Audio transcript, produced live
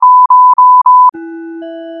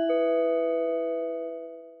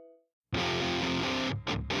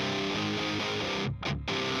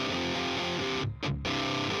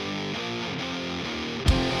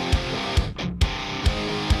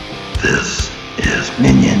This is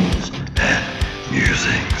Minions and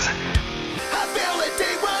Musings. I feel it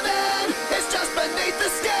deep within, it's just beneath the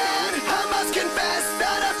skin. I must confess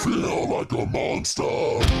that I Feel like a monster.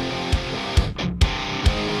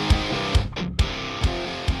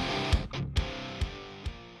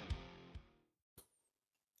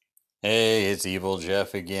 Hey, it's Evil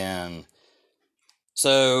Jeff again.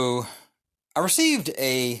 So, I received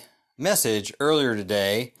a message earlier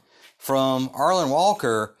today from Arlen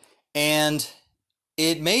Walker, and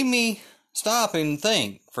it made me stop and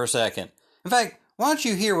think for a second. In fact, why don't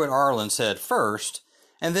you hear what Arlen said first,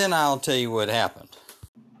 and then I'll tell you what happened.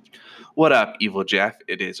 What up, Evil Jeff?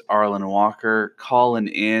 It is Arlen Walker calling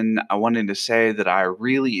in. I wanted to say that I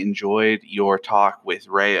really enjoyed your talk with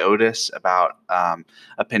Ray Otis about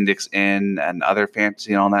Appendix N and other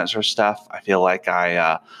fantasy and all that sort of stuff. I feel like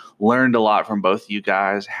I learned a lot from both of you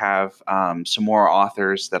guys. Have some more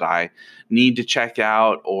authors that I need to check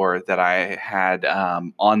out or that I had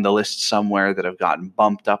on the list somewhere that have gotten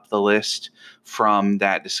bumped up the list from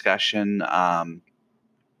that discussion.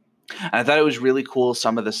 And I thought it was really cool,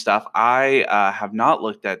 some of the stuff. I have not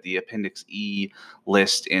looked at the Appendix E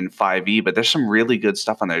list in 5e, but there's some really good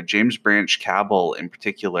stuff on there. James Branch Cabell in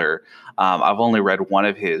particular, I've only read one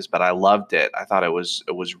of his, but I loved it. I thought it was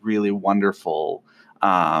really wonderful.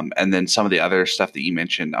 And then some of the other stuff that you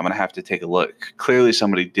mentioned, I'm going to have to take a look. Clearly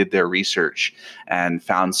somebody did their research and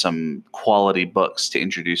found some quality books to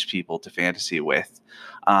introduce people to fantasy with.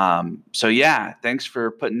 So yeah, thanks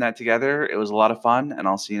for putting that together. It was a lot of fun, and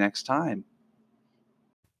I'll see you next time.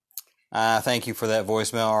 Thank you for that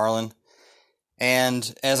voicemail, Arlen.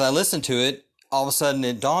 And as I listened to it, all of a sudden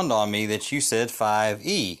it dawned on me that you said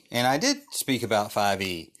 5e, and I did speak about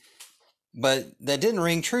 5e, but that didn't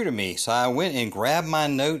ring true to me. So I went and grabbed my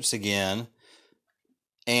notes again,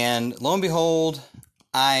 and lo and behold,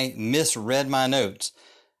 I misread my notes.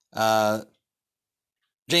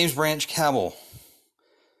 James Branch Cabell.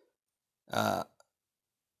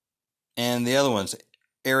 And the other ones,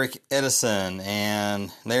 Eric Edison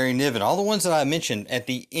and Larry Niven, all the ones that I mentioned at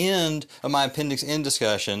the end of my Appendix N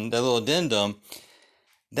discussion, that little addendum,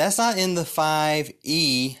 that's not in the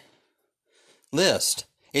 5e list.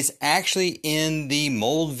 It's actually in the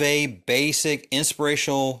Moldvay Basic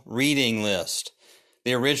Inspirational Reading list.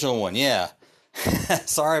 The original one, yeah.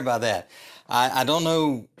 Sorry about that. I don't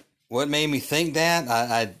know what made me think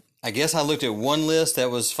that. I guess I looked at one list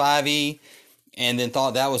that was 5e and then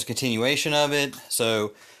thought that was a continuation of it.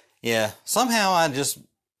 So, yeah, somehow I just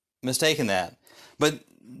mistaken that. But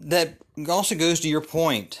that also goes to your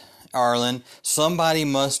point, Arlen. Somebody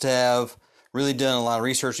must have really done a lot of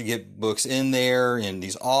research to get books in there and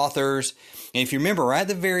these authors. And if you remember, right at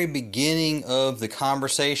the very beginning of the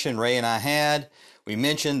conversation Ray and I had, we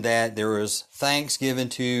mentioned that there was thanks given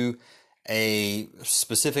to a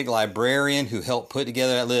specific librarian who helped put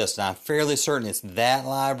together that list. And I'm fairly certain it's that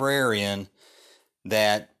librarian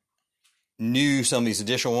that knew some of these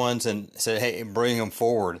additional ones and said, hey, bring them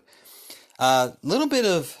forward. A little bit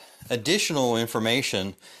of additional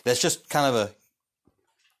information that's just kind of a,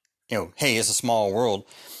 hey, it's a small world.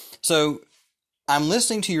 So I'm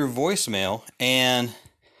listening to your voicemail, and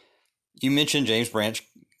you mentioned James Branch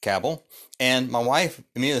Cabell, and my wife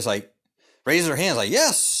immediately raises her hands like,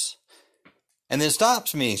 yes! And then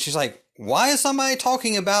stops me. She's like, why is somebody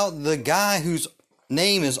talking about the guy whose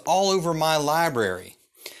name is all over my library?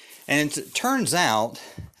 And it turns out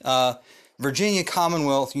Virginia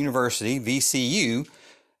Commonwealth University, VCU,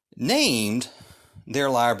 named their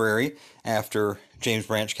library after James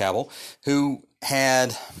Branch Cabell, who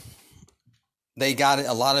they got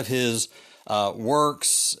a lot of his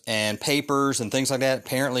works and papers and things like that.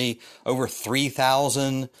 Apparently over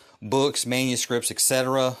 3,000 books, manuscripts,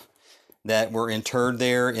 etc., that were interred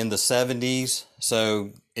there in the 70s.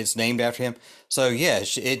 So it's named after him. So yeah,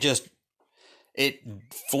 it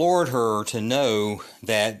floored her to know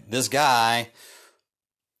that this guy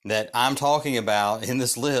that I'm talking about in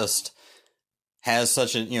this list has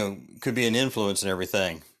such a, could be an influence and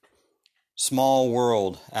everything. Small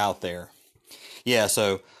world out there. Yeah,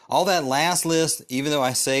 so all that last list, even though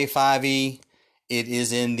I say 5e, it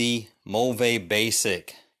is in the Moldvay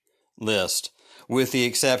Basic list, with the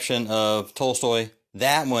exception of Tolstoy.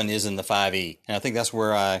 That one is in the 5e, and I think that's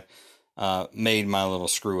where I made my little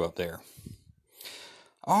screw up there.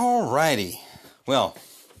 Alrighty. Well,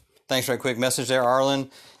 thanks for a quick message there,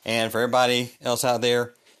 Arlen, and for everybody else out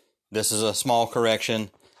there, this is a small correction.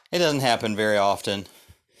 It doesn't happen very often.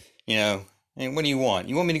 And what do you want?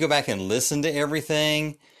 You want me to go back and listen to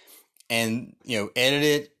everything and, edit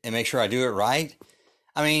it and make sure I do it right?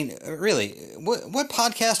 I mean, really, what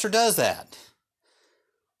podcaster does that?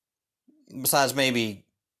 Besides maybe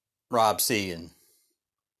Rob C. and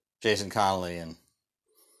Jason Connolly and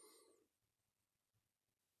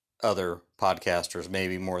other podcasters,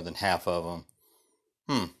 maybe more than half of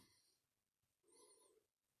them.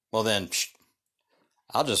 Well then,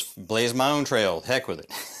 I'll just blaze my own trail. Heck with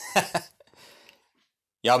it.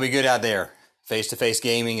 Y'all be good out there. Face-to-face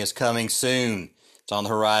gaming is coming soon. It's on the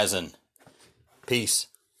horizon. Peace.